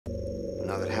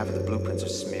now that half of the blueprints are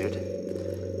smeared.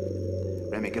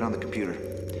 Remy, get on the computer.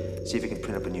 See if you can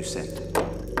print up a new set.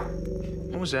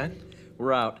 What was that?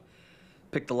 We're out.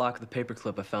 Pick the lock of the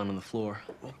paperclip I found on the floor.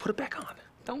 Well, put it back on.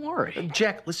 Don't worry.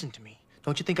 Jack, listen to me.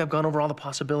 Don't you think I've gone over all the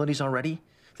possibilities already?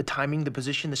 The timing, the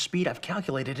position, the speed, I've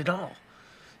calculated it all.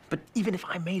 But even if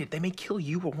I made it, they may kill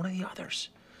you or one of the others.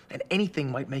 And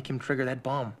anything might make him trigger that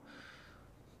bomb.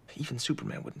 Even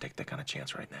Superman wouldn't take that kind of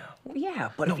chance right now. Well, yeah,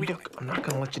 but no, look, I'm not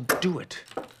gonna let you do it.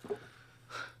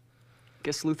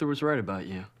 Guess Luther was right about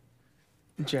you.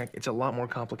 Jack, it's a lot more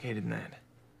complicated than that.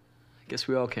 Guess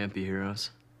we all can't be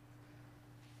heroes.